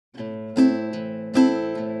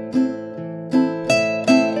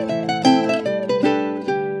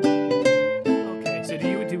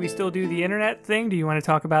the internet thing? Do you want to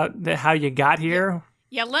talk about how you got here?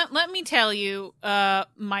 Yeah, let me tell you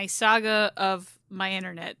my saga of my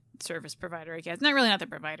internet service provider, I guess. Not the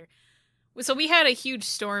provider. So we had a huge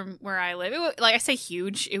storm where I live. I say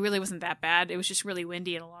huge, it really wasn't that bad. It was just really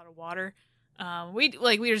windy and a lot of water. We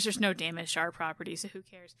was just no damage to our property, so who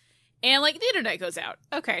cares? And the internet goes out.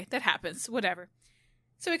 Okay, that happens. Whatever.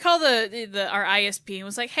 So we call our ISP and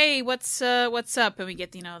was like, "Hey, what's up?" And we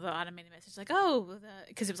get the automated message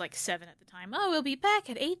because it was 7 at the time. "Oh, we'll be back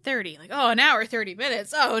at 8:30." "Oh, an hour 30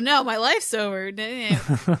 minutes. Oh no, my life's over."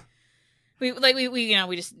 we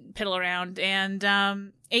just piddle around, and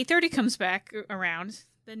 8:30 comes back around,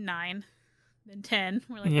 then 9, then 10.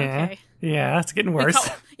 We're like, okay. Yeah, it's getting worse.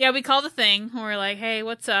 We call the thing. We're like, "Hey,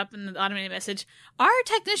 what's up?" And the automated message, "Our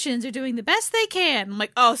technicians are doing the best they can." I'm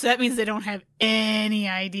like, oh, so that means they don't have any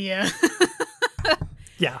idea.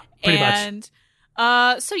 Yeah, pretty much.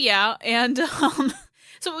 So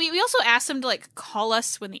we also asked them to call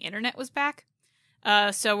us when the internet was back.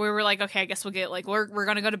 So we were like, okay, I guess we'll get we're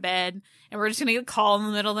gonna go to bed, and we're just gonna get a call in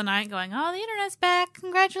the middle of the night going, "Oh, the internet's back.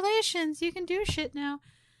 Congratulations, you can do shit now."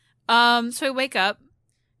 So we wake up,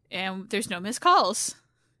 and there's no missed calls,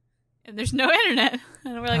 and there's no internet,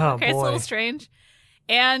 and we're like, okay, it's a little strange.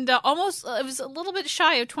 And it was a little bit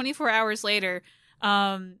shy of 24 hours later.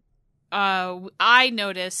 Michael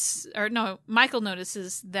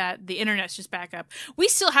notices that the internet's just back up. We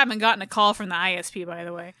still haven't gotten a call from the ISP, by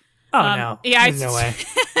the way. Oh no! Yeah, there's no way.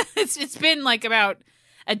 It's been about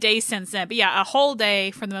a day since then, but yeah, a whole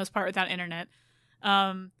day for the most part without internet.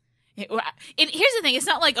 And here's the thing: it's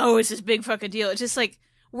not it's this big fucking deal. It's just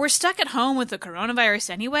we're stuck at home with the coronavirus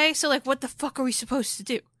anyway. So what the fuck are we supposed to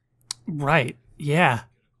do? Right? Yeah.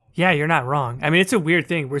 Yeah, you're not wrong. I mean, it's a weird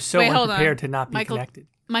thing. We're so unprepared to not be connected.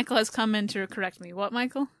 Michael has come in to correct me. What,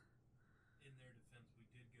 Michael? In their defense, we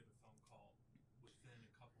did get a phone call within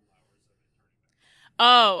a couple hours of it turning back.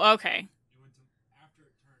 Oh, okay. After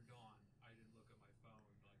it turned on, I didn't look at my phone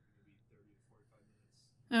maybe 30 to 45 minutes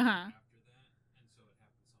after that, and so it happened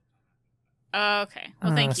sometime after that. Okay.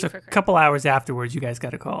 Well, thank you for a couple hours afterwards, you guys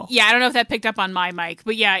got a call. Yeah, I don't know if that picked up on my mic,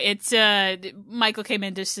 but yeah, it's Michael came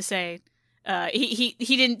in just to say he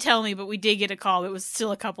didn't tell me, but we did get a call. It was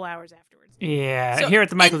still a couple hours afterwards. Yeah, so, here at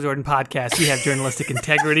the Michael Jordan podcast, we have journalistic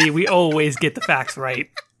integrity. We always get the facts right.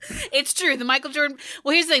 It's true. The Michael Jordan.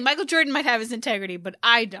 Well, here's the thing: Michael Jordan might have his integrity, but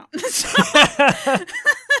I don't.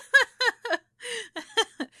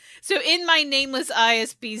 So in my nameless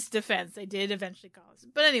ISP's defense, they did eventually call us.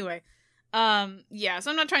 But anyway, so I'm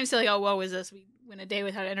not trying to say oh, woe is us. We went a day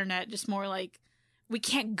without internet. Just more we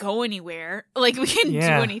can't go anywhere. We can't do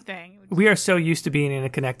anything. We are so used to being in a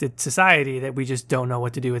connected society that we just don't know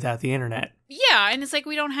what to do without the internet. Yeah, and it's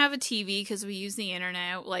we don't have a TV because we use the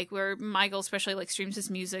internet. Where Michael especially streams his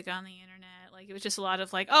music on the internet. It was just a lot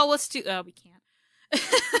of we can't.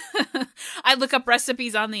 I look up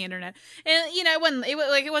recipes on the internet, and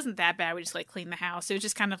it wasn't that bad. We just cleaned the house. It was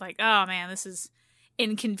just kind of oh man, this is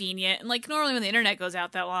inconvenient. And normally when the internet goes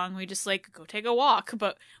out that long, we just go take a walk,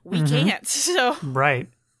 but we can't. So right.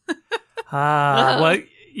 Well,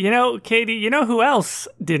 Caitie, who else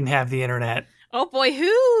didn't have the internet? Oh boy,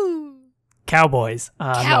 who? Cowboys.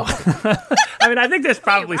 No. I mean, I think there's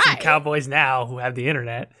probably some cowboys now who have the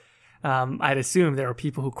internet. I'd assume there are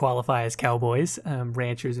people who qualify as cowboys,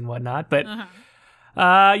 ranchers and whatnot. But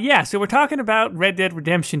so we're talking about Red Dead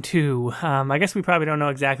Redemption 2. I guess we probably don't know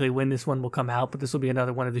exactly when this one will come out, but this will be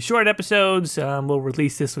another one of the short episodes. We'll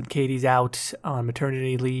release this when Caitie's out on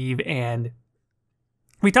maternity leave, and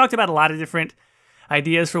we talked about a lot of different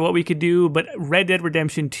ideas for what we could do, but Red Dead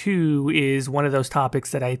Redemption 2 is one of those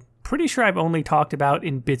topics that I'm pretty sure I've only talked about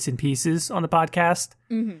in bits and pieces on the podcast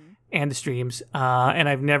and the streams, and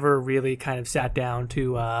I've never really kind of sat down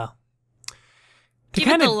to give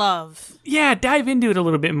it the love. Yeah, dive into it a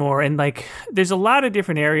little bit more. And there's a lot of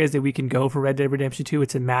different areas that we can go for Red Dead Redemption 2.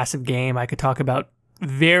 It's a massive game. I could talk about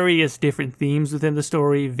various different themes within the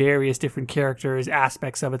story, various different characters,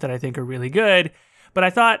 aspects of it that I think are really good. But I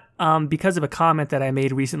thought, because of a comment that I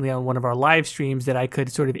made recently on one of our live streams, that I could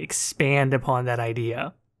sort of expand upon that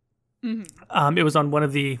idea. It was on one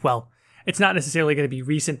of the, it's not necessarily going to be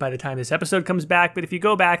recent by the time this episode comes back, but if you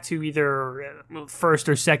go back to either first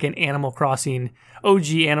or second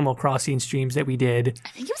OG Animal Crossing streams that we did. I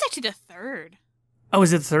think it was actually the third. Oh,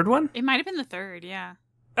 was it the third one? It might have been the third, yeah.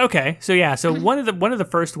 Okay, so one of the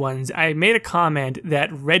first ones, I made a comment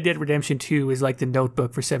that Red Dead Redemption 2 is like the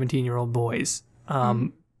Notebook for 17-year-old boys.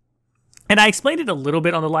 And I explained it a little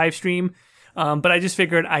bit on the live stream, but I just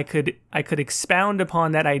figured I could expound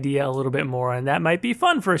upon that idea a little bit more, and that might be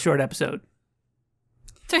fun for a short episode.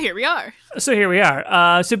 So here we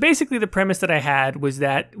are. So basically the premise that I had was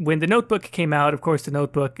that when The Notebook came out, of course, The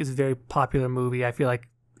Notebook is a very popular movie. I feel like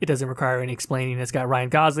it doesn't require any explaining. It's got Ryan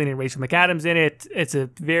Gosling and Rachel McAdams in it. It's a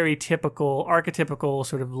very typical, archetypical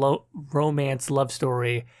sort of romance love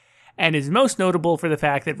story, and is most notable for the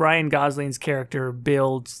fact that Ryan Gosling's character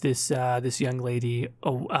builds this young lady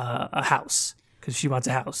a house because she wants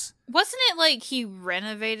a house. Wasn't it like he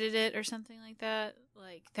renovated it or something like that?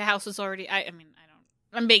 Like the house was already.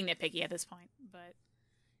 I'm being nitpicky at this point, but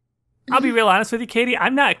I'll be real honest with you, Caitie.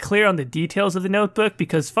 I'm not clear on the details of The Notebook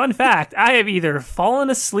because, fun fact, I have either fallen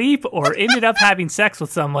asleep or ended up having sex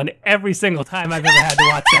with someone every single time I've ever had to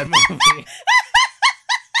watch that movie.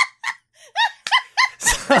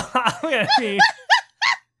 So I'm gonna be.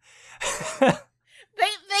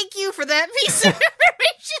 Thank you for that piece of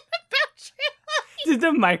information about your life. Did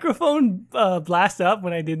the microphone blast up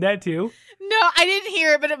when I did that too? No, I didn't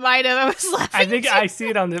hear it, but it might have. I was laughing. I think I see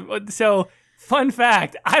it on the. So, fun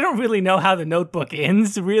fact, I don't really know how The Notebook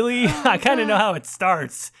ends, really. I kind of know how it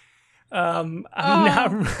starts. I'm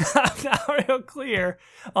not real clear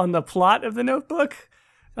on the plot of The Notebook,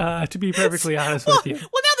 to be perfectly honest with you. Well,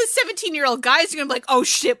 now the 17-year-old guys are going to be like, oh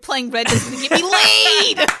shit, playing Red doesn't get me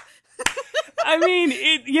laid! I mean,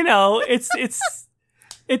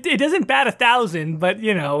 it doesn't bat 1,000, but,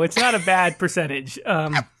 it's not a bad percentage.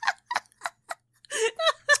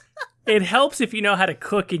 It helps if you know how to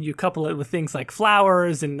cook and you couple it with things like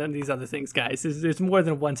flowers and these other things, guys. There's more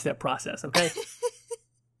than a one-step process, okay?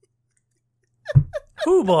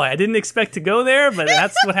 Oh boy, I didn't expect to go there, but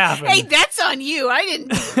that's what happened. Hey, that's on you. I didn't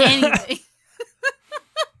do anything.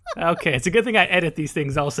 Okay, it's a good thing I edit these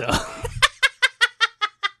things also. But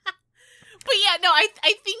yeah, no, I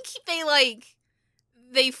think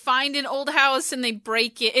they find an old house and they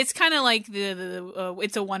break it. It's kind of like the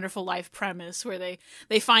It's a Wonderful Life premise where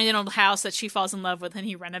they find an old house that she falls in love with and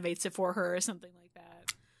he renovates it for her or something like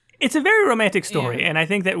that. It's a very romantic story, and I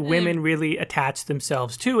think that women really attach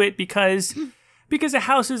themselves to it because a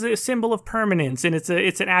house is a symbol of permanence, and it's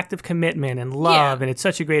an act of commitment and love, and it's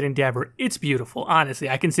such a great endeavor. It's beautiful, honestly.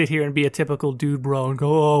 I can sit here and be a typical dude bro and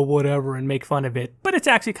go, oh, whatever, and make fun of it, but it's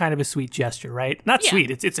actually kind of a sweet gesture, right? Not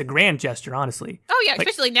sweet, it's a grand gesture, honestly. Oh yeah,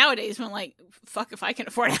 especially nowadays when fuck if I can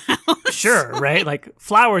afford a house. Sure, right? Like,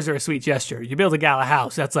 flowers are a sweet gesture. You build a gal a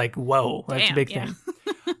house, that's like, whoa, that's a big thing.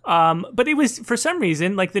 But it was, for some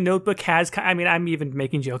reason, like, The Notebook has, I'm even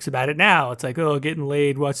making jokes about it now. It's like, oh, getting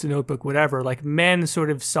laid, watch The Notebook, whatever. Like, men sort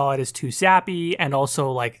of saw it as too sappy, and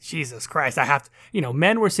also, like, Jesus Christ, I have to,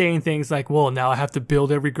 men were saying things like, well, now I have to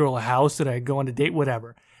build every girl a house that I go on a date,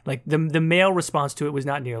 whatever. Like, the male response to it was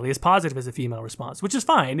not nearly as positive as the female response, which is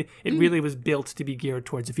fine. It really was built to be geared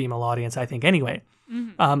towards a female audience, I think, anyway.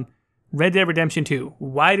 Red Dead Redemption 2.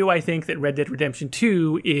 Why do I think that Red Dead Redemption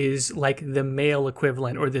 2 is like the male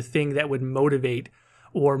equivalent or the thing that would motivate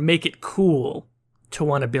or make it cool to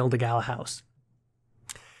want to build a gal house?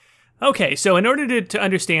 Okay, so in order to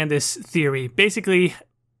understand this theory, basically,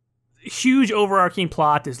 huge overarching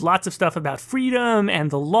plot. There's lots of stuff about freedom and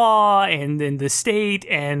the law and the state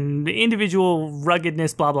and the individual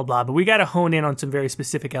ruggedness, blah, blah, blah. But we got to hone in on some very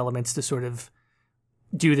specific elements to sort of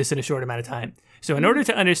do this in a short amount of time. So in order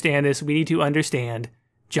to understand this, we need to understand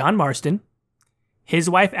John Marston, his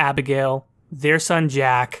wife Abigail, their son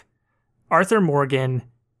Jack, Arthur Morgan,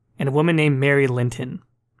 and a woman named Mary Linton.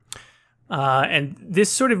 And this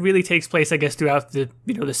sort of really takes place, I guess, throughout the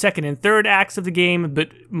second and third acts of the game, but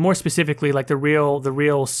more specifically, like the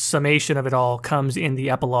real summation of it all comes in the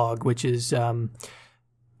epilogue, which is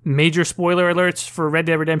major spoiler alerts for Red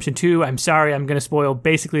Dead Redemption 2. I'm sorry, I'm going to spoil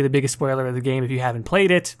basically the biggest spoiler of the game if you haven't played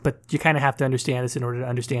it, but you kind of have to understand this in order to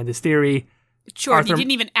understand this theory. Jordan, you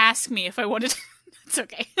didn't even ask me if I wanted to. It's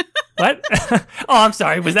okay. What? Oh, I'm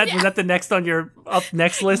sorry. Was that the next on your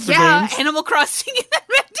next list of games? Animal Crossing and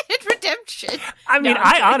Red Dead Redemption. I mean,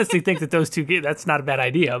 I honestly think that those two games, that's not a bad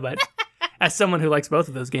idea, but as someone who likes both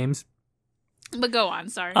of those games. But go on,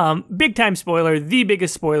 sorry. Big time spoiler, the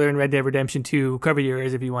biggest spoiler in Red Dead Redemption 2, cover your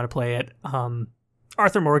ears if you want to play it.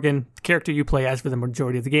 Arthur Morgan, the character you play as for the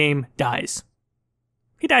majority of the game, dies.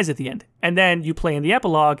 He dies at the end. And then you play in the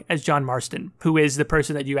epilogue as John Marston, who is the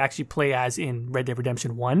person that you actually play as in Red Dead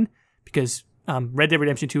Redemption 1, because Red Dead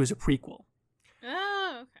Redemption 2 is a prequel.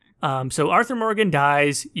 Oh, okay. So Arthur Morgan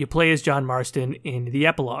dies, you play as John Marston in the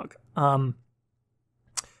epilogue.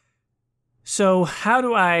 So how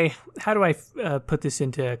do I put this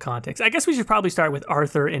into context? I guess we should probably start with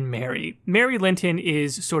Arthur and Mary. Mary Linton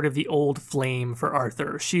is sort of the old flame for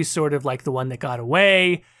Arthur. She's sort of like the one that got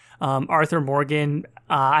away. Arthur Morgan,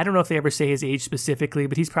 I don't know if they ever say his age specifically,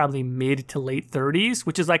 but he's probably mid to late 30s,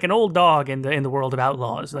 which is like an old dog in the world of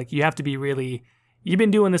outlaws. Like, you have to be really you've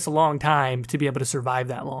been doing this a long time to be able to survive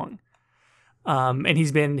that long. And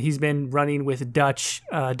he's been running with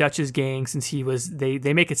Dutch's gang since he was,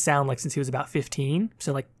 they make it sound like since he was about 15.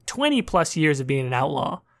 So like 20 plus years of being an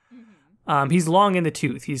outlaw. He's long in the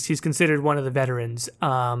tooth. He's considered one of the veterans,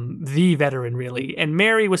 the veteran really. And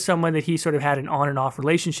Mary was someone that he sort of had an on and off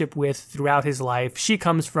relationship with throughout his life. She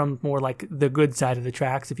comes from more like the good side of the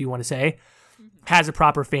tracks, if you want to say. Has a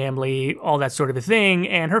proper family, all that sort of a thing.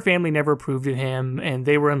 And her family never approved of him, and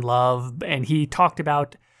they were in love. And he talked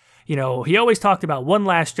about, he always talked about one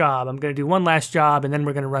last job. I'm going to do one last job, and then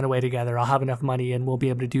we're going to run away together. I'll have enough money, and we'll be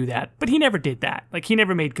able to do that. But he never did that. Like, he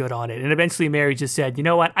never made good on it. And eventually Mary just said, you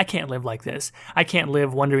know what? I can't live like this. I can't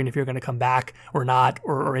live wondering if you're going to come back or not,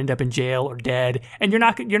 or end up in jail or dead. And you're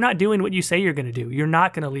not doing what you say you're going to do. You're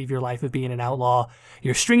not going to leave your life of being an outlaw.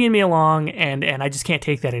 You're stringing me along, and I just can't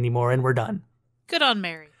take that anymore, and we're done. Good on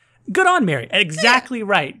Mary. Good on Mary. Exactly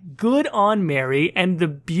right. Good on Mary. And the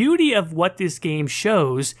beauty of what this game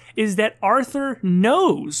shows is that Arthur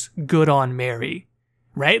knows good on Mary,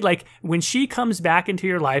 right? Like when she comes back into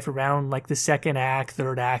your life around like the second act,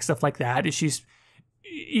 third act, stuff like that,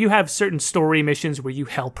 you have certain story missions where you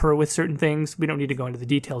help her with certain things. We don't need to go into the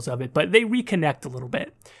details of it, but they reconnect a little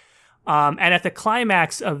bit. And at the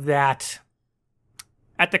climax of that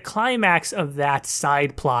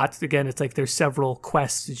side plot, again, it's like there's several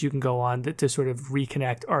quests that you can go on to sort of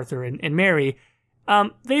reconnect Arthur and Mary.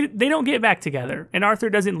 They don't get back together, and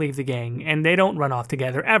Arthur doesn't leave the gang, and they don't run off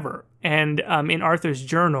together ever. And in Arthur's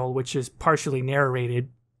journal, which is partially narrated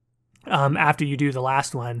after you do the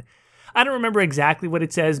last one, I don't remember exactly what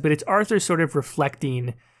it says, but it's Arthur sort of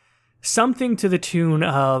reflecting something to the tune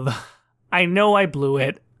of, I know I blew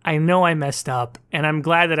it. I know I messed up, and I'm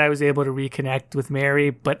glad that I was able to reconnect with Mary,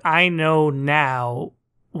 but I know now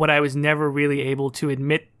what I was never really able to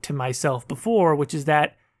admit to myself before, which is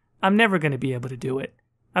that I'm never going to be able to do it.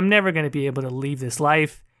 I'm never going to be able to leave this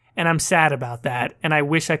life, and I'm sad about that, and I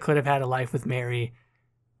wish I could have had a life with Mary,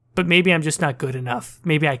 but maybe I'm just not good enough.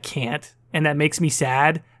 Maybe I can't, and that makes me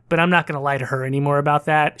sad, but I'm not going to lie to her anymore about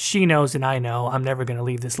that. She knows and I know I'm never going to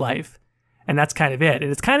leave this life, and that's kind of it.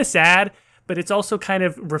 And it's kind of sad, but it's also kind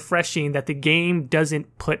of refreshing that the game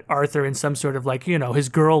doesn't put Arthur in some sort of like, his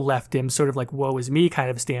girl left him sort of like woe is me kind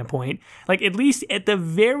of standpoint. Like at the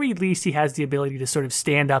very least, he has the ability to sort of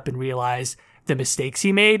stand up and realize the mistakes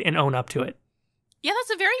he made and own up to it. Yeah,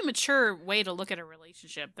 that's a very mature way to look at a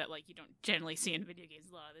relationship that like you don't generally see in video games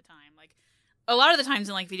a lot of the time. Like a lot of the times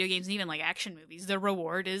in like video games and even like action movies, the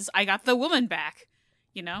reward is I got the woman back,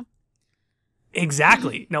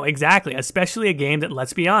 Exactly. No, exactly. Especially a game that,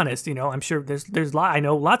 let's be honest, I'm sure I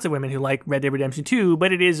know lots of women who like Red Dead Redemption 2,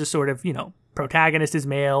 but it is a sort of, protagonist is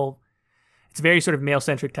male. It's a very sort of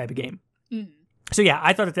male-centric type of game. Mm-hmm. So yeah,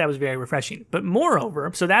 I thought that was very refreshing. But moreover,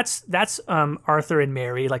 so that's Arthur and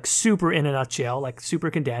Mary, like super in a nutshell, like super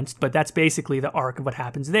condensed, but that's basically the arc of what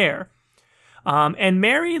happens there. And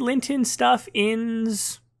Mary Linton stuff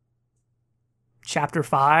ends chapter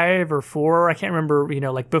 5 or 4, I can't remember,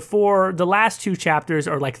 like before the last 2 chapters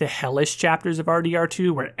are like the hellish chapters of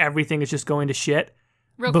RDR2 where everything is just going to shit.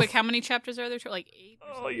 Real quick, how many chapters are there? Like 8?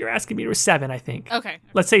 Oh, you're asking me. There were 7, I think. Okay.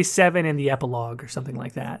 Let's say 7 in the epilogue or something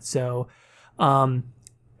like that. So,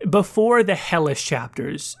 before the hellish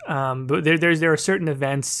chapters, but there are certain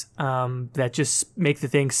events that just make the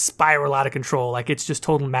thing spiral out of control. Like it's just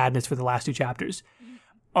total madness for the last 2 chapters. Mm-hmm.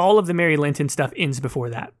 All of the Mary Linton stuff ends before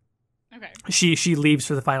that. Okay. She leaves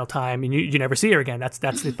for the final time, and you never see her again. That's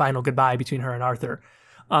the final goodbye between her and Arthur.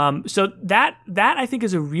 So that I think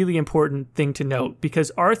is a really important thing to note,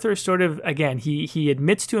 because Arthur sort of, again, he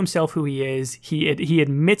admits to himself who he is. He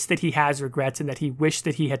admits that he has regrets and that he wished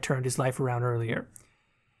that he had turned his life around earlier.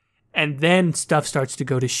 And then stuff starts to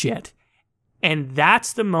go to shit. And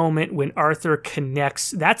that's the moment when Arthur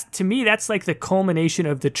connects. To me, that's like the culmination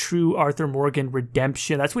of the true Arthur Morgan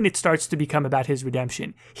redemption. That's when it starts to become about his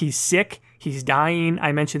redemption. He's sick. He's dying.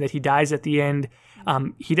 I mentioned that he dies at the end.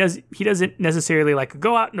 He doesn't necessarily like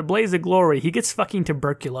go out in a blaze of glory. He gets fucking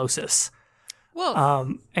tuberculosis.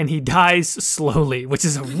 Whoa. And he dies slowly, which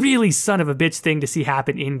is a really son of a bitch thing to see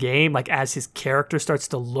happen in game. Like as his character starts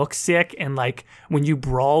to look sick, and like when you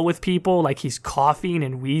brawl with people, like he's coughing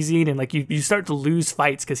and wheezing, and like you start to lose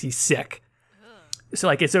fights because he's sick. So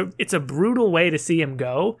like it's a brutal way to see him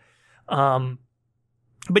go.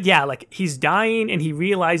 But yeah, like he's dying and he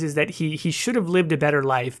realizes that he should have lived a better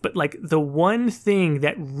life. But like the one thing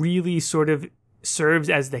that really sort of serves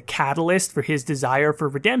as the catalyst for his desire for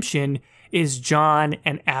redemption is John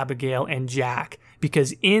and Abigail and Jack,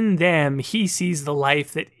 because in them he sees the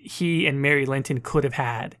life that he and Mary Linton could have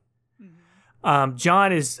had. Mm-hmm.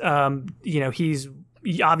 John is, he's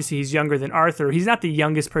obviously he's younger than Arthur. He's not the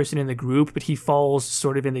youngest person in the group, but he falls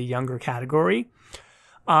sort of in the younger category.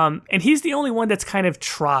 And he's the only one that's kind of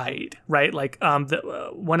tried, right? Like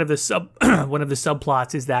one of the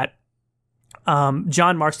subplots is that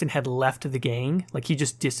John Marston had left the gang, like he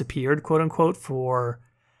just disappeared, quote unquote, for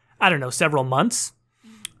I don't know, several months.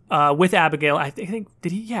 With Abigail, I think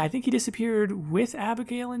he disappeared with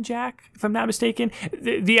Abigail and Jack, if I'm not mistaken.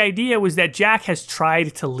 The idea was that Jack has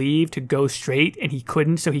tried to leave to go straight, and he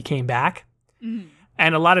couldn't, so he came back. Mm.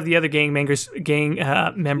 And a lot of the other gang members,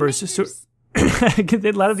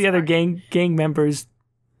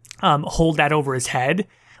 hold that over his head,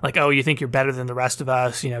 like, oh, you think you're better than the rest of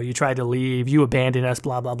us? You know, you tried to leave, you abandoned us,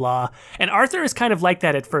 blah blah blah. And Arthur is kind of like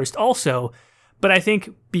that at first, also. But I think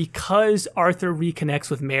because Arthur reconnects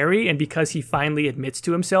with Mary and because he finally admits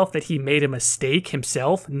to himself that he made a mistake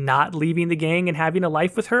himself not leaving the gang and having a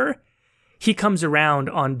life with her, he comes around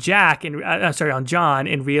on on John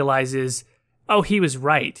and realizes, oh, he was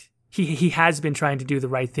right. He has been trying to do the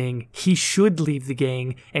right thing. He should leave the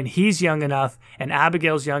gang, and he's young enough and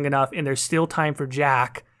Abigail's young enough and there's still time for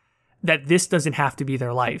Jack that this doesn't have to be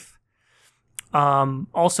their life.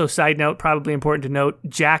 Also, side note, probably important to note,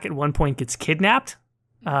 Jack at one point gets kidnapped.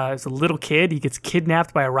 As a little kid, he gets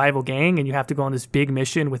kidnapped by a rival gang, and you have to go on this big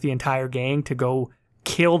mission with the entire gang to go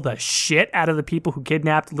kill the shit out of the people who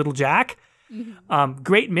kidnapped little Jack. Mm-hmm.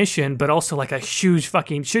 Great mission, but also like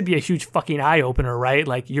should be a huge fucking eye opener, right?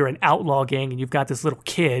 Like you're an outlaw gang and you've got this little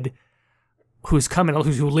kid who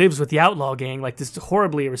lives with the outlaw gang. Like this is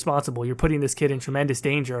horribly irresponsible. You're putting this kid in tremendous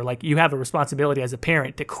danger. Like you have a responsibility as a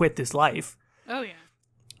parent to quit this life. Oh,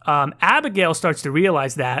 yeah. Abigail starts to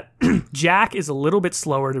realize that Jack is a little bit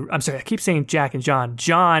slower I'm sorry, I keep saying Jack and John.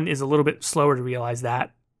 John is a little bit slower to realize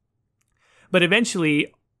that. But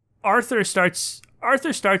eventually, Arthur starts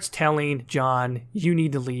telling John, you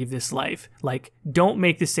need to leave this life. Like, don't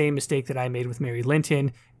make the same mistake that I made with Mary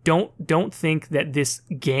Linton. Don't think that this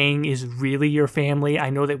gang is really your family. I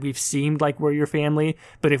know that we've seemed like we're your family,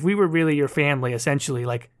 but if we were really your family, essentially,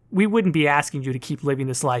 like, we wouldn't be asking you to keep living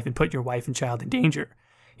this life and put your wife and child in danger.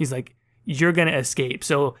 He's like, you're going to escape.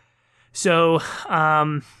 So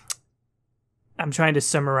I'm trying to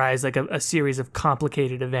summarize like a series of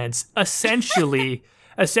complicated events. Essentially,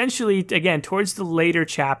 again, towards the later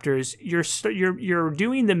chapters, you're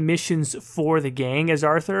doing the missions for the gang as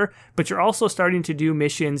Arthur, but you're also starting to do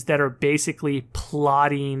missions that are basically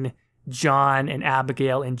plotting John and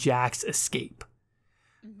Abigail and Jack's escape.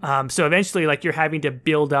 So eventually, like, you're having to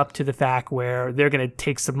build up to the fact where they're going to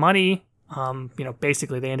take some money.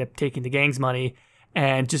 Basically they end up taking the gang's money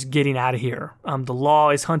and just getting out of here. The law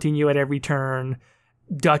is hunting you at every turn.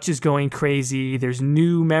 Dutch is going crazy. There's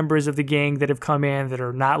new members of the gang that have come in that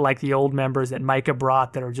are not like the old members that Micah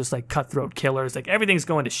brought that are just like cutthroat killers. Like everything's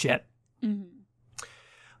going to shit.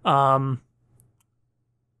 Mm-hmm.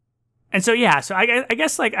 And so, yeah, so I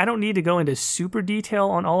guess, like, I don't need to go into super detail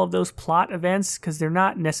on all of those plot events because they're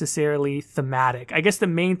not necessarily thematic. I guess the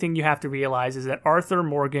main thing you have to realize is that Arthur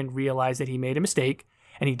Morgan realized that he made a mistake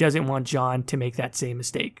and he doesn't want John to make that same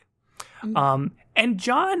mistake. Mm-hmm. And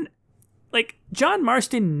John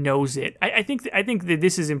Marston knows it. I think that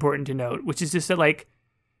this is important to note, which is just that, like,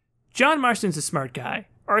 John Marston's a smart guy.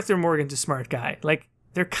 Arthur Morgan's a smart guy. Like,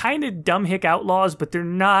 they're kind of dumb hick outlaws, but they're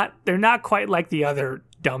not quite like the other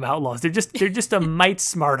dumb outlaws. They're just a mite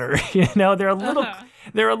smarter, you know. They're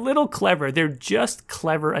a little clever. They're just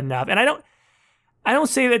clever enough. And I don't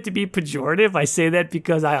say that to be pejorative. I say that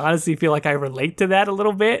because I honestly feel like I relate to that a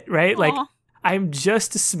little bit, right? Aww. Like, I'm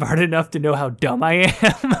just smart enough to know how dumb I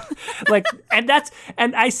am. Like, and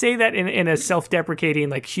I say that in a self-deprecating,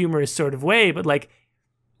 like, humorous sort of way, but like,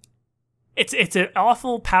 it's an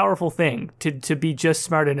awful powerful thing to be just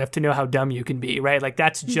smart enough to know how dumb you can be, right? Like,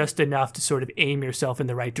 that's just enough to sort of aim yourself in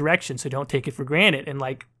the right direction. So don't take it for granted. And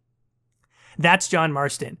like, that's John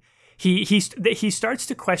Marston. He starts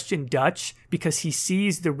to question Dutch because he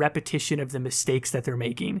sees the repetition of the mistakes that they're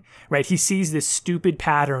making, right? He sees this stupid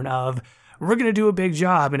pattern of, we're going to do a big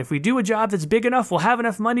job, and if we do a job that's big enough, we'll have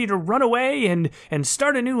enough money to run away and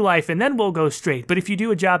start a new life, and then we'll go straight. But if you do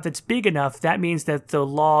a job that's big enough, that means that the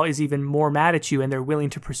law is even more mad at you, and they're willing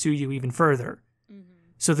to pursue you even further. Mm-hmm.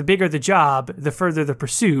 So the bigger the job, the further the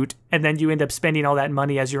pursuit, and then you end up spending all that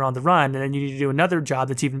money as you're on the run, and then you need to do another job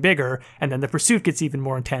that's even bigger, and then the pursuit gets even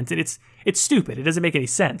more intense. And it's stupid. It doesn't make any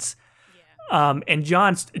sense. Yeah. And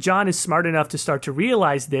John is smart enough to start to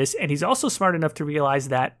realize this, and he's also smart enough to realize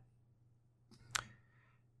that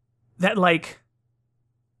like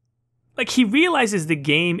he realizes the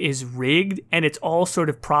game is rigged and it's all sort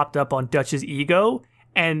of propped up on Dutch's ego,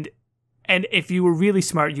 and if you were really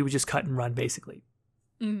smart, you would just cut and run, basically.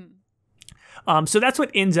 Mm. So that's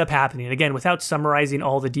what ends up happening. Again, without summarizing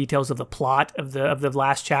all the details of the plot of the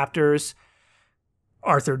last chapters,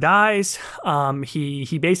 Arthur dies.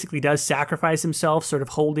 He basically does sacrifice himself, sort of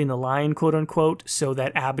holding the line, quote unquote, so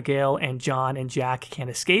that Abigail and John and Jack can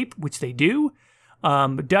escape, which they do.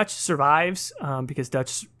 Dutch survives because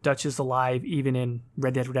Dutch is alive even in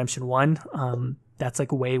Red Dead Redemption 1. That's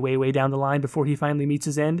like way down the line before he finally meets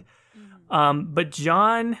his end. But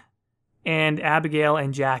John and Abigail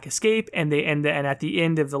and Jack escape, and at the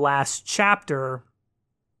end of the last chapter,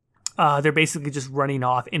 they're basically just running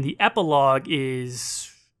off. And the epilogue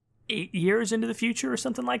is 8 years into the future or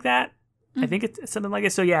something like that. I think it's something like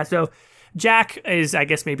it. So yeah, so Jack is, I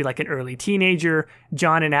guess, maybe like an early teenager.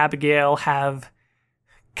 John and Abigail have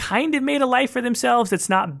kind of made a life for themselves. It's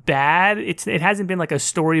not bad. It hasn't been like a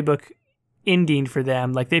storybook ending for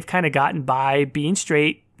them. Like they've kind of gotten by being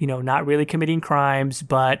straight, not really committing crimes,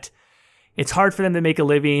 but it's hard for them to make a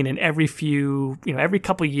living. And every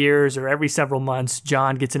couple years or every several months,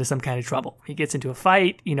 John gets into some kind of trouble. He gets into a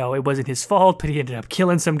fight. It wasn't his fault, but he ended up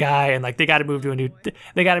killing some guy, and like they got to move to a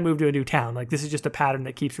new town. Like this is just a pattern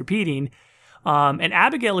that keeps repeating. And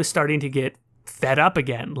Abigail is starting to get fed up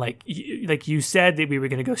again. Like you said that we were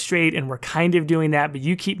going to go straight, and we're kind of doing that, but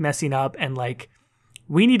you keep messing up, and like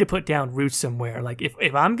we need to put down roots somewhere. Like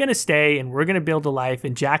if I'm going to stay and we're going to build a life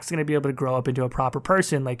and Jack's going to be able to grow up into a proper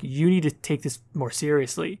person, like you need to take this more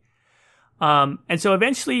seriously. And so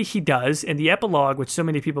eventually he does. And the epilogue, which so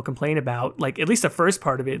many people complain about, like at least the first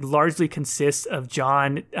part of it largely consists of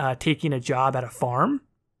John taking a job at a farm,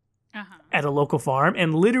 at a local farm.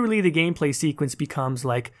 And literally the gameplay sequence becomes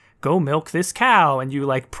like, go milk this cow, and you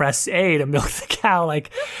like press A to milk the cow,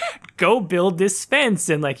 like go build this fence,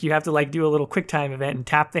 and like you have to like do a little quick time event and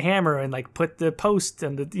tap the hammer and like put the post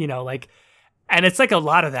and the and it's like a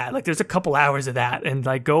lot of that. Like there's a couple hours of that, and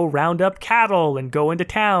like go round up cattle and go into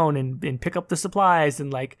town and pick up the supplies,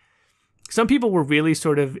 and like some people were really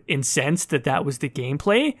sort of incensed that was the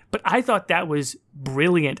gameplay, but I thought that was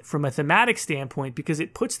brilliant from a thematic standpoint because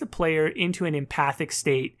it puts the player into an empathic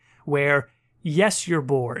state where yes, you're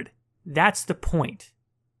bored. That's the point.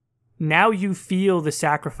 Now you feel the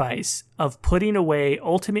sacrifice of putting away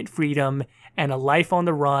ultimate freedom and a life on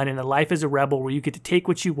the run and a life as a rebel where you get to take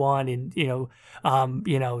what you want and,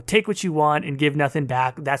 take what you want and give nothing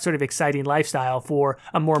back. That sort of exciting lifestyle for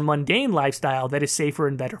a more mundane lifestyle that is safer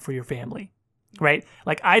and better for your family, right?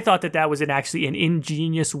 Like I thought that was actually an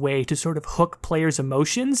ingenious way to sort of hook players'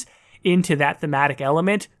 emotions into that thematic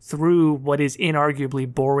element through what is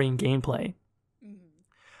inarguably boring gameplay.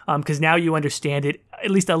 Because now you understand it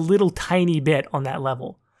at least a little tiny bit on that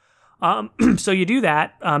level. So you do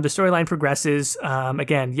that. The storyline progresses.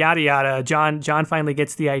 Again, yada yada. John finally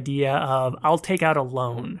gets the idea of I'll take out a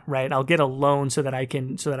loan, right? I'll get a loan so that I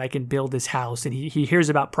can build this house. And he hears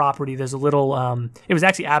about property. There's a little. It was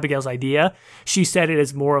actually Abigail's idea. She said it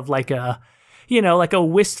as more of like a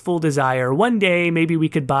wistful desire. One day, maybe we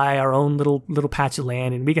could buy our own little patch of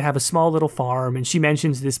land and we could have a small little farm. And she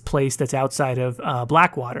mentions this place that's outside of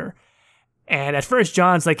Blackwater. And at first,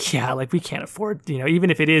 John's like, yeah, like we can't afford, even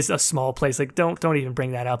if it is a small place, like don't even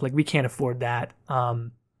bring that up. Like we can't afford that.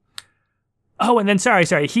 And then sorry.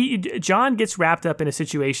 John gets wrapped up in a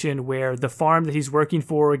situation where the farm that he's working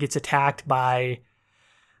for gets attacked by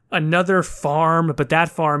another farm, but that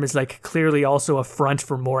farm is like clearly also a front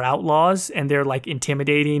for more outlaws, and they're like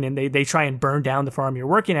intimidating, and they try and burn down the farm you're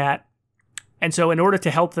working at. And so in order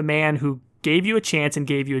to help the man who gave you a chance and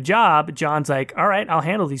gave you a job, John's like, all right, I'll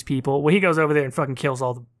handle these people. Well, he goes over there and fucking kills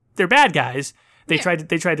they're bad guys. They tried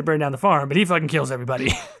to burn down the farm, but he fucking kills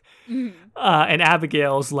everybody. And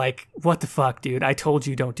Abigail's like, what the fuck, dude? I told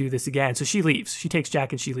you don't do this again. So she leaves. She takes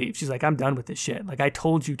Jack and she leaves. She's like, I'm done with this shit. Like, I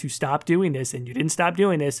told you to stop doing this and you didn't stop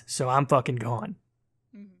doing this, so I'm fucking gone.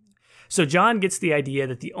 So John gets the idea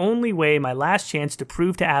that the only way, my last chance to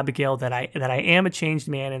prove to Abigail that I am a changed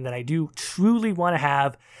man and that I do truly want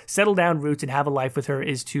to settle down roots and have a life with her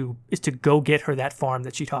is to go get her that farm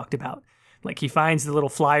that she talked about. Like he finds the little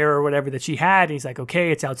flyer or whatever that she had, and he's like,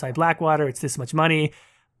 okay, it's outside Blackwater, it's this much money.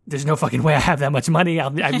 There's no fucking way I have that much money.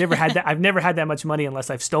 I've never had that. I've never had that much money unless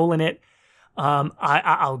I've stolen it.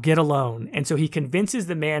 I'll get a loan. And so he convinces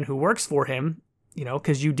the man who works for him,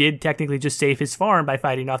 because you did technically just save his farm by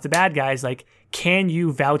fighting off the bad guys. Like, can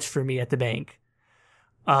you vouch for me at the bank?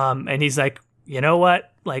 And he's like, you know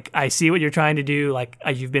what? Like, I see what you're trying to do. Like,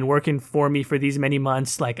 you've been working for me for these many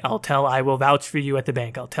months. Like, I will vouch for you at the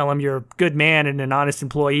bank. I'll tell him you're a good man and an honest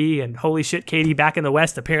employee. And holy shit, Caitie, back in the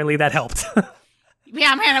West, apparently that helped.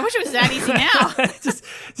 Yeah, man, I wish it was that easy now.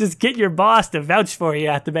 just get your boss to vouch for you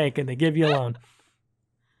at the bank and they give you a loan.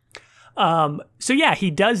 So yeah,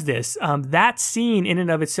 he does this. That scene in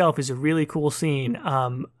and of itself is a really cool scene.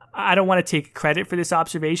 I don't want to take credit for this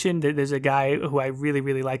observation. There's a guy who I really,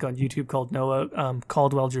 really like on YouTube called Noah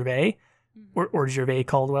Caldwell Gervais, or Gervais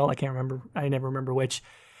Caldwell. I can't remember. I never remember which.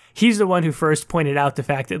 He's the one who first pointed out the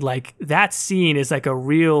fact that like that scene is like a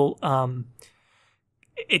real.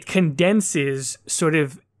 It condenses sort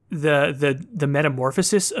of the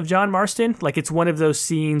metamorphosis of John Marston. Like it's one of those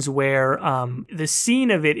scenes where the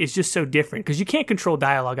scene of it is just so different because you can't control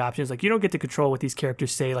dialogue options. Like you don't get to control what these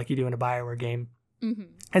characters say like you do in a Bioware game. Mm-hmm.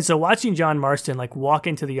 And so watching John Marston like walk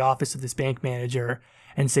into the office of this bank manager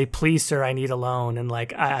and say, "Please, sir, I need a loan," and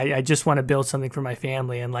like I just want to build something for my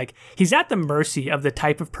family, and like he's at the mercy of the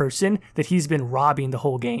type of person that he's been robbing the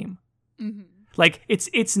whole game. Mm-hmm. Like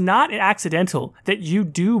it's not accidental that you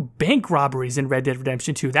do bank robberies in Red Dead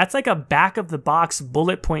Redemption 2. That's like a back of the box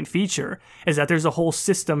bullet point feature, is that there's a whole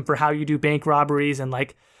system for how you do bank robberies, and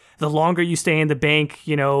like the longer you stay in the bank,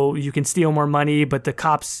 you know, you can steal more money, but the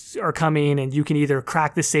cops are coming and you can either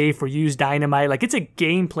crack the safe or use dynamite. Like it's a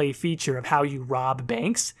gameplay feature of how you rob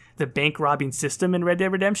banks, the bank robbing system in Red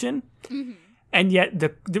Dead Redemption. Mm-hmm. And yet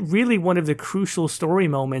the really one of the crucial story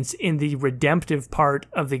moments in the redemptive part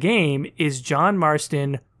of the game is John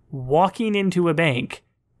Marston walking into a bank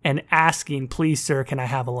and asking, "Please, sir, can I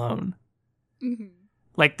have a loan?" Mm-hmm.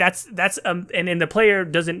 Like that's and the player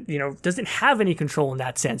doesn't have any control in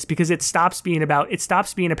that sense, because it stops being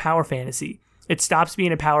a power fantasy. It stops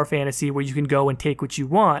being a power fantasy where you can go and take what you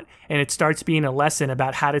want, and it starts being a lesson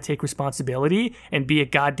about how to take responsibility and be a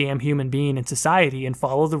goddamn human being in society and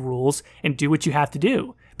follow the rules and do what you have to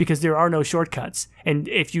do, because there are no shortcuts. And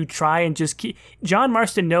if you try and just keep... John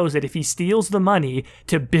Marston knows that if he steals the money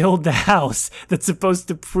to build the house that's supposed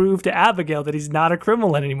to prove to Abigail that he's not a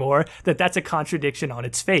criminal anymore, that's a contradiction on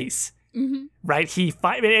its face. Mm-hmm. Right?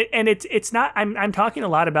 And it's not... I'm talking a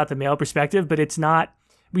lot about the male perspective, but it's not...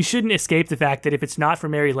 We shouldn't escape the fact that if it's not for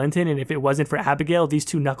Mary Linton and if it wasn't for Abigail, these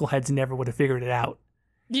two knuckleheads never would have figured it out.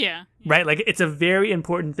 Yeah. Right? Like, it's a very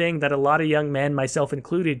important thing that a lot of young men, myself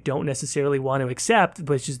included, don't necessarily want to accept,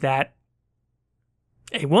 which is that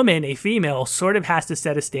a woman, a female, sort of has to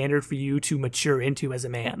set a standard for you to mature into as a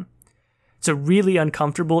man. It's a really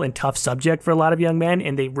uncomfortable and tough subject for a lot of young men,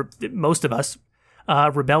 and most of us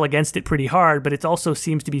rebel against it pretty hard, but it also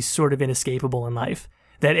seems to be sort of inescapable in life.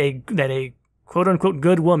 That a quote-unquote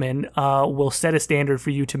good woman will set a standard for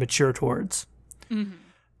you to mature towards. Mm-hmm.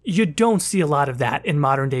 You don't see a lot of that in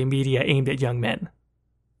modern-day media aimed at young men.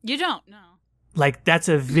 You don't, no. Like, that's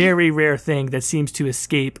a very rare thing that seems to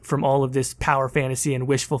escape from all of this power fantasy and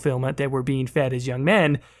wish fulfillment that we're being fed as young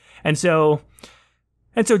men. And so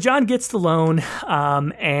John gets the loan,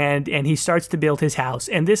 and he starts to build his house.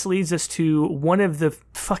 And this leads us to one of the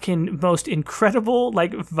fucking most incredible,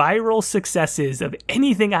 like, viral successes of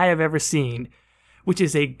anything I have ever seen, which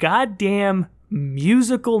is a goddamn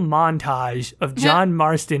musical montage of John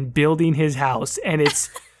Marston building his house. And it's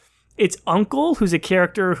Uncle, who's a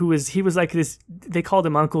character he was like this, they called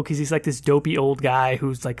him Uncle because he's like this dopey old guy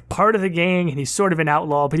who's like part of the gang, and he's sort of an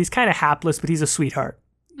outlaw, but he's kind of hapless, but he's a sweetheart.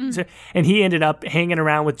 So, and he ended up hanging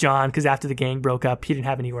around with John because after the gang broke up, he didn't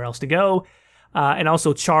have anywhere else to go. And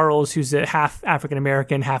also Charles, who's a half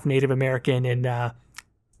African-American, half Native American. And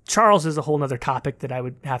Charles is a whole nother topic that I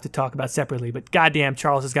would have to talk about separately. But goddamn,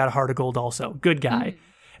 Charles has got a heart of gold also. Good guy.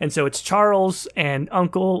 And so it's Charles and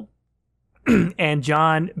Uncle and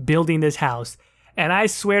John building this house. And I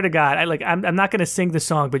swear to God, I'm not going to sing the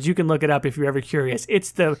song, but you can look it up if you're ever curious.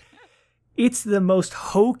 It's the most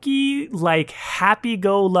hokey, like,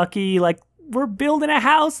 happy-go-lucky, like, we're building a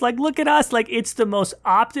house, like, look at us. Like, it's the most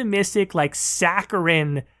optimistic, like,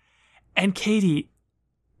 saccharine. And Caitie,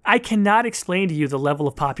 I cannot explain to you the level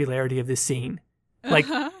of popularity of this scene. Like,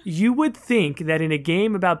 you would think that in a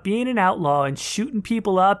game about being an outlaw and shooting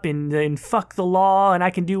people up and fuck the law and I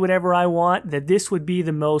can do whatever I want, that this would be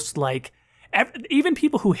the most, like... Even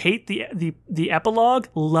people who hate the epilogue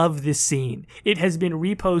love this scene. It has been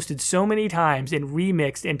reposted so many times and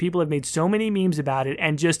remixed, and people have made so many memes about it,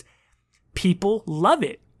 and just people love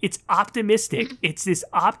it. It's optimistic. It's this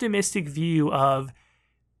optimistic view of,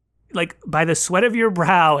 like, by the sweat of your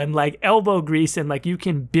brow and like elbow grease, and like you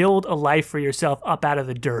can build a life for yourself up out of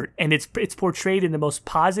the dirt. And it's portrayed in the most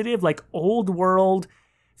positive, like, old world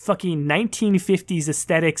fucking 1950s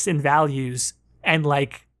aesthetics and values, and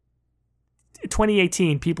like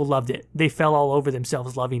 2018, people loved it. They fell all over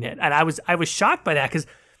themselves loving it. And I was shocked by that, because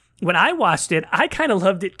when I watched it, I kind of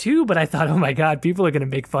loved it too, but I thought, oh my God, people are going to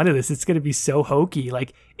make fun of this. It's going to be so hokey.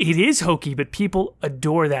 Like, it is hokey, but people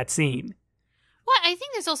adore that scene. Well, I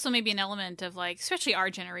think there's also maybe an element of, like, especially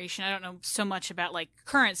our generation, I don't know so much about, like,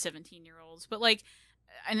 current 17-year-olds, but, like,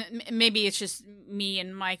 and maybe it's just me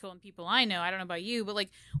and Michael and people I know, I don't know about you, but like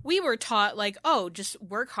we were taught like, oh, just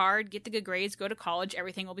work hard, get the good grades, go to college,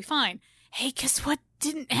 everything will be fine. Hey, guess what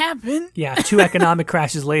didn't happen? Yeah, 2 economic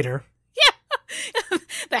crashes later. Yeah.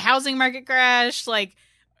 The housing market crashed, like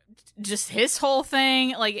just his whole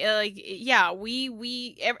thing, yeah,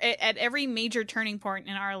 we at every major turning point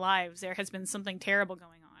in our lives there has been something terrible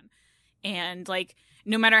going on. And like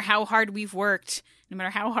no matter how hard we've worked, no matter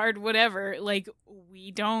how hard whatever, like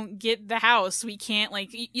we don't get the house. We can't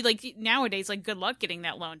like nowadays, like good luck getting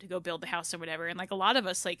that loan to go build the house or whatever. And like a lot of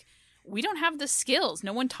us, like we don't have the skills.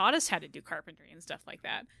 No one taught us how to do carpentry and stuff like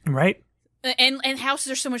that. Right. And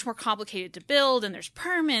houses are so much more complicated to build, and there's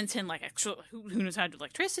permits and like actual who knows how to do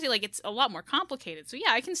electricity. Like it's a lot more complicated. So yeah,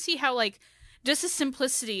 I can see how like just the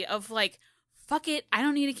simplicity of like, fuck it, I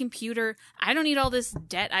don't need a computer. I don't need all this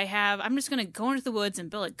debt I have. I'm just gonna go into the woods and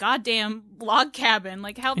build a goddamn log cabin.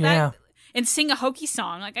 Like how that and sing a hokey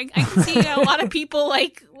song. Like I can see a lot of people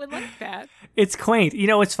like would like that. It's quaint. You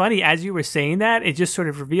know, it's funny. As you were saying that, it just sort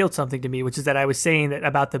of revealed something to me, which is that I was saying that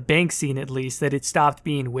about the bank scene, at least, that it stopped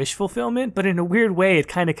being wish fulfillment. But in a weird way, it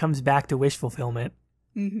kind of comes back to wish fulfillment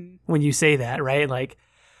when you say that, right? Like,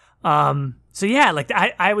 so yeah, like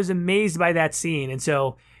I was amazed by that scene. And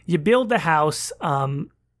so you build the house.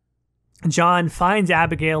 John finds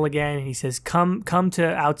Abigail again, and he says, come to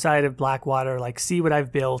outside of Blackwater, like, see what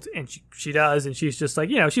I've built. And she does, and she's just like,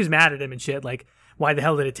 you know, she's mad at him and shit, like, why the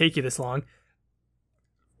hell did it take you this long?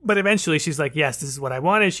 But eventually she's like, yes, this is what I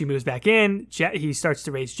wanted. She moves back in. He starts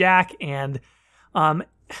to raise Jack, and I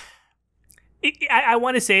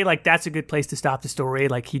want to say, like, that's a good place to stop the story.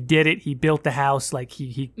 Like, he did it. He built the house. Like,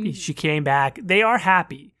 she came back. They are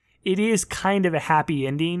happy. It is kind of a happy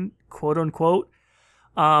ending, quote unquote.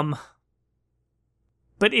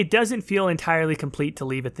 But it doesn't feel entirely complete to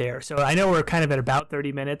leave it there. So I know we're kind of at about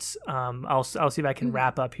 30 minutes. I'll see if I can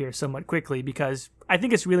wrap up here somewhat quickly, because I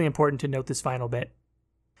think it's really important to note this final bit.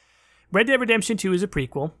 Red Dead Redemption 2 is a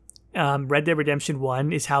prequel. Red Dead Redemption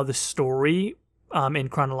 1 is how the story in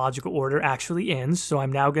chronological order actually ends. So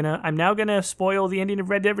I'm now gonna spoil the ending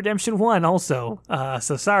of Red Dead Redemption 1 also.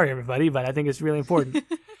 So sorry everybody, but I think it's really important.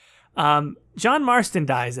 John Marston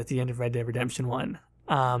dies at the end of Red Dead Redemption 1.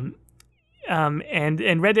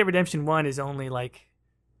 And Red Dead Redemption 1 is only like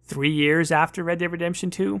 3 years after Red Dead Redemption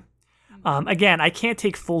 2. Again, I can't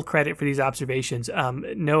take full credit for these observations.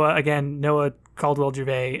 Noah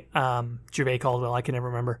Caldwell-Gervais, Gervais-Caldwell, I can never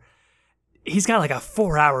remember. He's got like a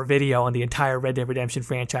 4-hour video on the entire Red Dead Redemption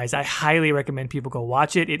franchise. I highly recommend people go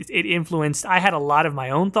watch it. It influenced, I had a lot of my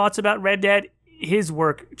own thoughts about Red Dead. His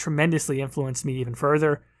work tremendously influenced me even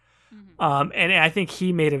further. And I think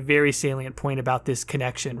he made a very salient point about this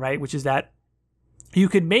connection, right? Which is that you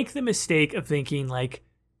could make the mistake of thinking, like,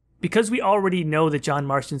 because we already know that John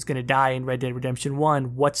Marston's going to die in Red Dead Redemption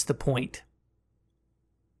 1, what's the point?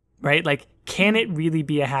 Right? Like, can it really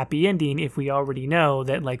be a happy ending if we already know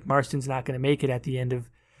that, like, Marston's not going to make it at the end of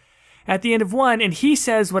 1? And he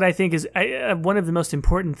says what I think is one of the most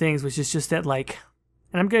important things, which is just that, like,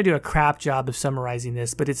 and I'm going to do a crap job of summarizing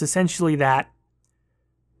this, but it's essentially that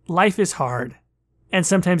life is hard, and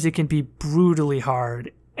sometimes it can be brutally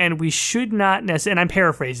hard, and we should not necessarily, and I'm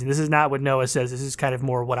paraphrasing, this is not what Noah says, this is kind of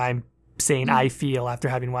more what I'm saying I feel after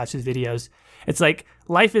having watched his videos. It's like,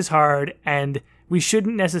 life is hard, and we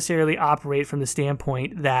shouldn't necessarily operate from the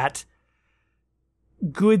standpoint that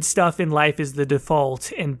good stuff in life is the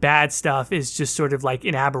default, and bad stuff is just sort of like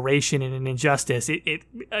an aberration and an injustice.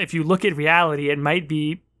 If you look at reality, it might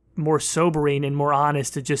be more sobering and more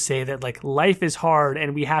honest to just say that, like, life is hard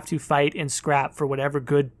and we have to fight and scrap for whatever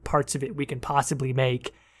good parts of it we can possibly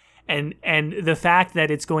make. And the fact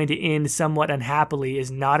that it's going to end somewhat unhappily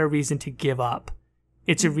is not a reason to give up.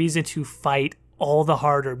 It's a reason to fight all the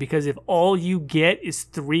harder, because if all you get is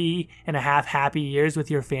 3.5 happy years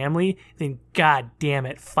with your family, then god damn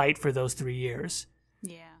it, fight for those 3 years.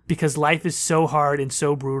 Yeah. Because life is so hard and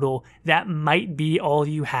so brutal, that might be all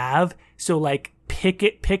you have. So, like,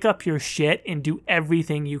 pick up your shit and do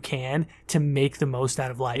everything you can to make the most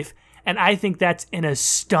out of life. And I think that's an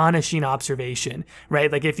astonishing observation,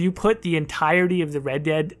 right? Like, if you put the entirety of the Red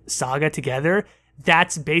Dead saga together,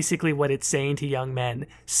 that's basically what it's saying to young men.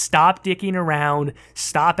 Stop dicking around.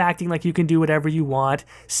 Stop acting like you can do whatever you want.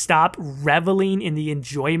 Stop reveling in the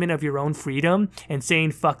enjoyment of your own freedom and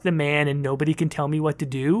saying, fuck the man and nobody can tell me what to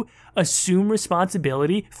do. Assume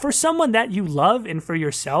responsibility for someone that you love and for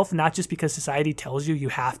yourself, not just because society tells you you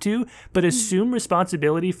have to, but assume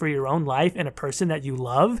responsibility for your own life and a person that you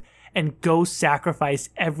love, and go sacrifice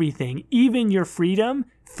everything, even your freedom,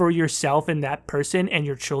 for yourself and that person and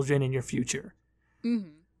your children and your future.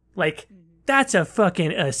 Like, That's a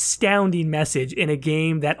fucking astounding message in a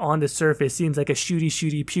game that on the surface seems like a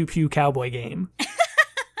shooty, pew-pew cowboy game.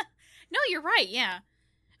 No, you're right, yeah.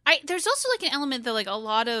 There's also like an element that like a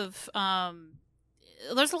lot of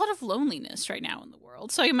there's a lot of loneliness right now in the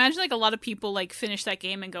world. So I imagine like a lot of people like finish that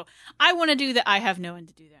game and go, I want to do that. I have no one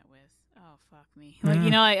to do that with. Oh, fuck me. Like, you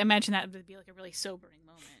know, I imagine that would be like a really sobering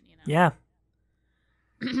moment, you know? Yeah.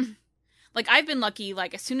 Like, I've been lucky,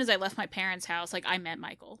 like, as soon as I left my parents' house, like, I met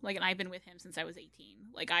Michael. Like, and I've been with him since I was 18.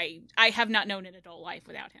 Like, I have not known an adult life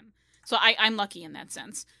without him. So I'm lucky in that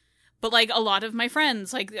sense. But, like, a lot of my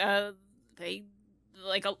friends, like, they,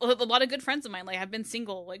 like, a lot of good friends of mine, like, have been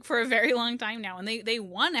single, like, for a very long time now. And they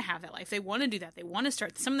want to have that life. They want to do that. They want to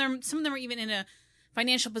start. Some of them are even in a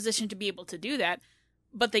financial position to be able to do that.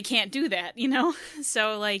 But they can't do that, you know?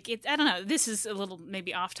 So, like, I don't know. This is a little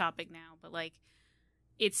maybe off topic now, but, like,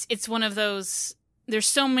 it's one of those, there's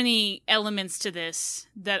so many elements to this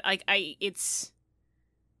that I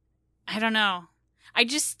don't know.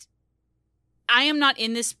 I am not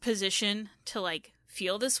in this position to like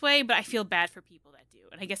feel this way, but I feel bad for people that do.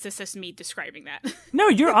 And I guess this is me describing that. No,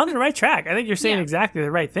 you're on the right track. I think you're saying exactly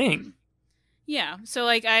the right thing. Yeah. So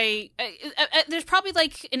like there's probably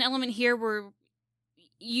like an element here where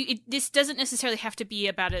this doesn't necessarily have to be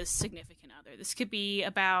about a significant other. This could be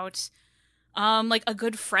about like a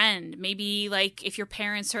good friend. Maybe like if your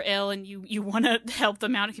parents are ill and you want to help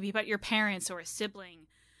them out, it could be about your parents or a sibling,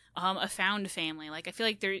 a found family. Like I feel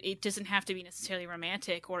like it doesn't have to be necessarily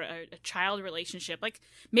romantic or a child relationship. Like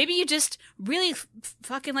maybe you just really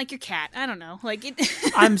fucking like your cat. I don't know. Like it.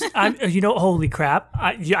 I'm you know, holy crap!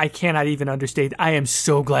 I cannot even understate. I am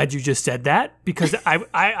so glad you just said that because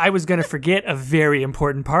I was gonna forget a very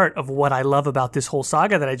important part of what I love about this whole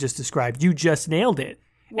saga that I just described. You just nailed it.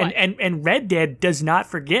 And Red Dead does not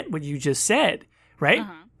forget what you just said, right?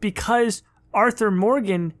 Uh-huh. Because Arthur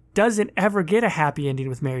Morgan doesn't ever get a happy ending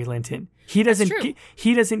with Mary Linton. He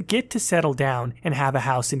doesn't get to settle down and have a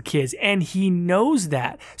house and kids, and he knows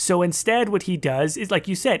that. So instead, what he does is, like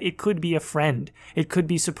you said, it could be a friend, it could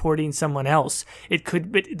be supporting someone else,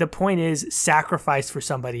 but the point is sacrifice for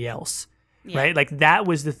somebody else. Yeah. Right? Like that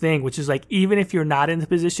was the thing, which is like, even if you're not in the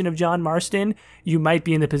position of John Marston, you might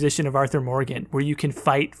be in the position of Arthur Morgan, where you can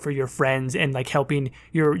fight for your friends and like helping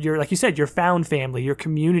your like you said, your found family, your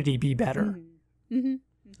community be better. Mm-hmm. Mm-hmm.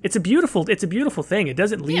 It's a beautiful thing. It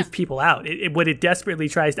doesn't leave people out. What it desperately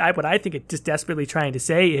tries to, what I think it's just desperately trying to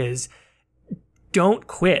say is, don't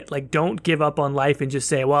quit. Like, don't give up on life and just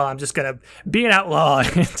say, well, I'm just going to be an outlaw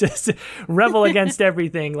and just rebel against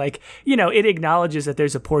everything. Like, you know, it acknowledges that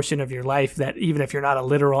there's a portion of your life that even if you're not a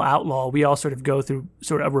literal outlaw, we all sort of go through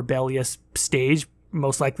sort of a rebellious stage,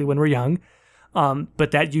 most likely when we're young.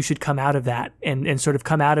 But that you should come out of that and sort of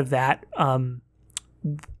come out of that,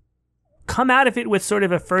 come out of it with sort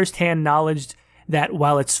of a firsthand knowledge that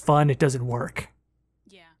while it's fun, it doesn't work.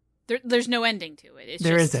 Yeah. There's no ending to it.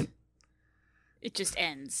 There isn't. It just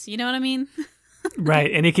ends. You know what I mean?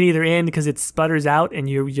 Right. And it can either end because it sputters out and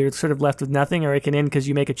you're sort of left with nothing, or it can end because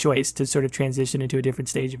you make a choice to sort of transition into a different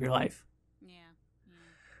stage of your life.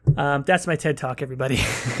 Yeah. That's my TED Talk, everybody.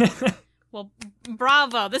 Well,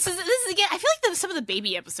 bravo. This is again, I feel like some of the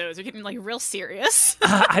baby episodes are getting like real serious.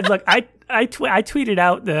 I tweeted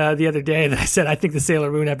out the other day that I said I think the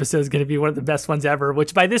Sailor Moon episode is going to be one of the best ones ever,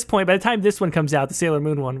 which by this point, by the time this one comes out, the Sailor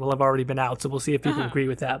Moon one will have already been out. So we'll see if people agree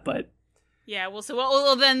with that. But yeah,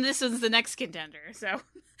 well, then this is the next contender. So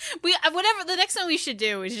whatever the next one we should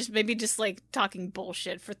do is just like talking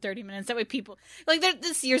bullshit for 30 minutes. That way people like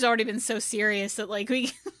this year's already been so serious that like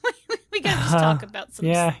we gotta just talk about some.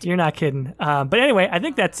 Yeah, you're not kidding. But anyway, I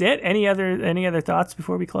think that's it. Any other thoughts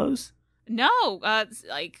before we close? No,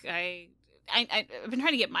 like I've been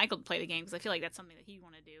trying to get Michael to play the game because I feel like that's something that he'd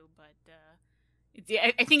want to do. But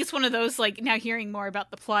I think it's one of those like now hearing more about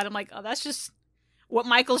the plot, I'm like, oh, that's just what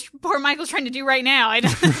poor Michael's trying to do right now. I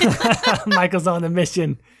don't. Michael's on the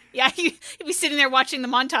mission. Yeah, he'd be sitting there watching the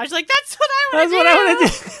montage, like that's what I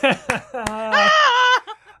want to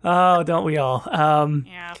do. Oh, don't we all?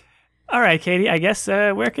 Yeah. All right, Caitie. I guess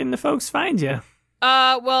where can the folks find you?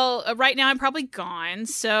 Well, right now I'm probably gone,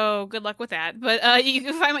 so good luck with that. But you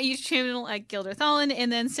can find my YouTube channel at Ghildirthalen, and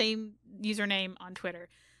then same username on Twitter.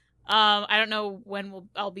 I don't know when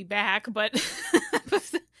I'll be back, but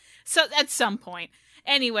so at some point.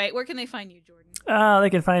 Anyway, where can they find you, Jordan? They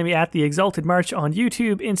can find me at the Exalted March on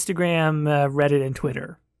YouTube, Instagram, Reddit, and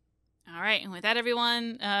Twitter. All right, and with that,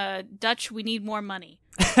 everyone, Dutch, we need more money.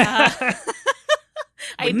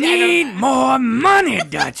 We need more money,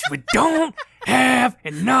 Dutch. We don't have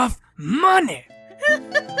enough money.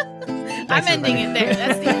 I'm ending it there.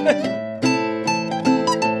 That's the end.